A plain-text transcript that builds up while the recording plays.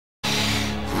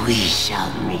We shall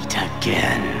meet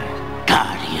again,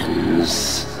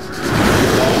 Guardians.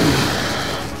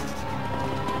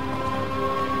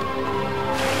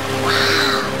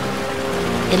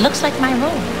 Wow. It looks like my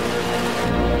room.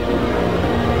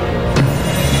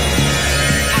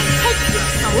 And take your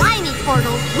slimy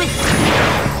portal with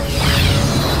you.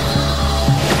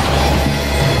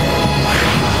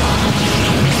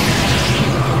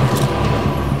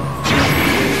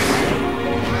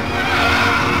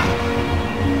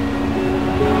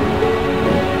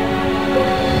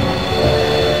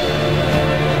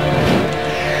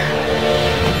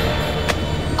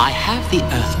 The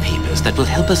Earth papers that will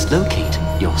help us locate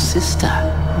your sister.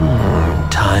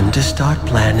 Time to start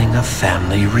planning a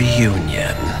family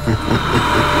reunion.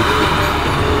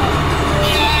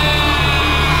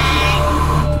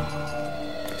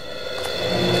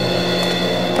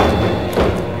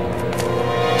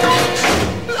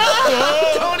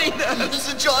 Tony, there's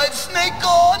a giant snake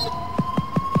gone!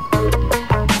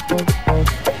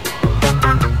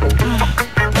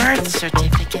 Birth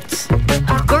certificates.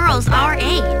 Of girls our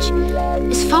age.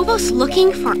 Is Phobos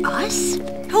looking for us?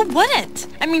 Who wouldn't?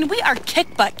 I mean, we are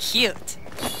kick-butt cute.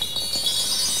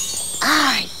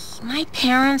 My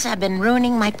parents have been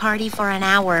ruining my party for an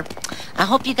hour. I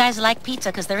hope you guys like pizza,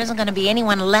 because there isn't going to be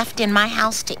anyone left in my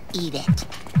house to eat it.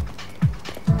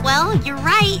 Well, you're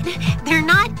right. They're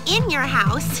not in your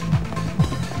house.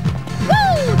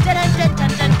 Woo!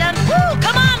 Dun-dun-dun-dun-dun-dun! Woo!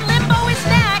 Come on, Limbo is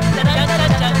next!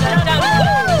 Dun-dun-dun-dun-dun-dun!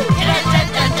 Woo!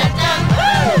 Dun-dun-dun-dun-dun!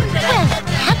 Woo! Well,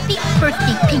 happy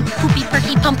birthday, pink poopy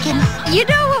perky pumpkin. You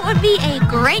know what would be a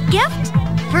great gift?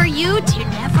 For you to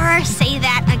never say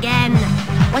that again.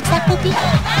 What's that, poopy?